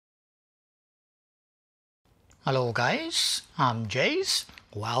Hello guys, I'm Jace.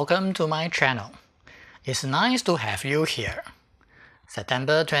 Welcome to my channel. It's nice to have you here.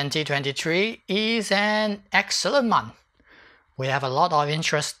 September 2023 is an excellent month. We have a lot of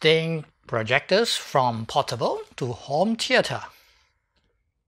interesting projectors from portable to home theater.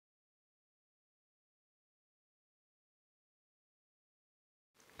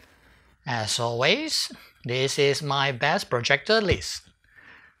 As always, this is my best projector list.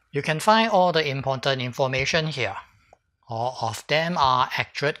 You can find all the important information here. All of them are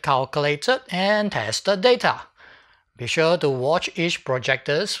accurate, calculated and tested data. Be sure to watch each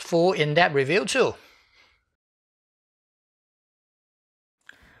projector's full in-depth review too.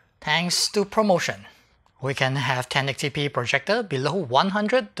 Thanks to promotion, we can have 1080p projector below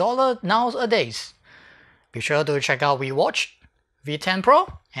 $100 nowadays. Be sure to check out WEWATCH V10 Pro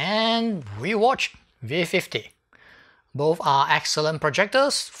and WEWATCH V50. Both are excellent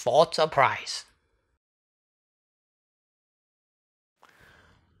projectors for the price.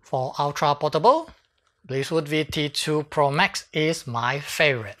 For ultra portable, BlitzWolf VT2 Pro Max is my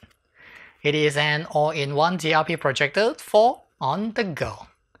favorite. It is an all-in-one DRP projector for on the go,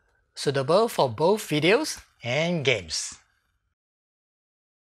 suitable for both videos and games.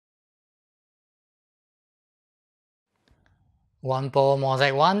 Wanbo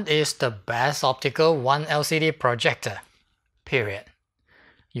Mozart 1 is the best optical 1 LCD projector, period.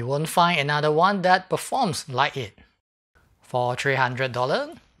 You won't find another one that performs like it. For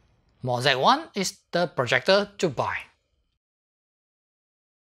 $300, Mozart 1 is the projector to buy.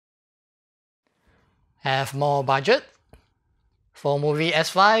 Have more budget? Formovie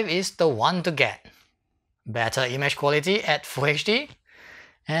S5 is the one to get. Better image quality at Full HD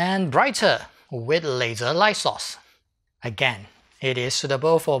and brighter with laser light source. Again, it is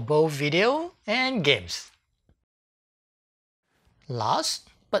suitable for both video and games. Last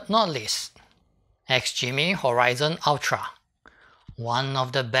but not least, XGIMI Horizon Ultra. One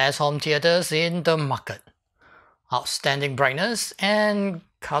of the best home theaters in the market. Outstanding brightness and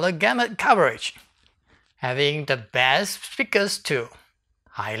color gamut coverage. Having the best speakers too.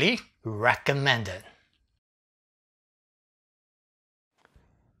 Highly recommended.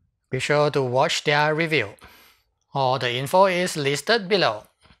 Be sure to watch their review. All the info is listed below.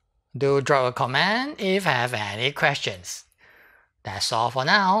 Do drop a comment if you have any questions. That's all for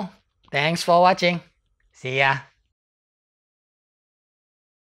now. Thanks for watching. See ya.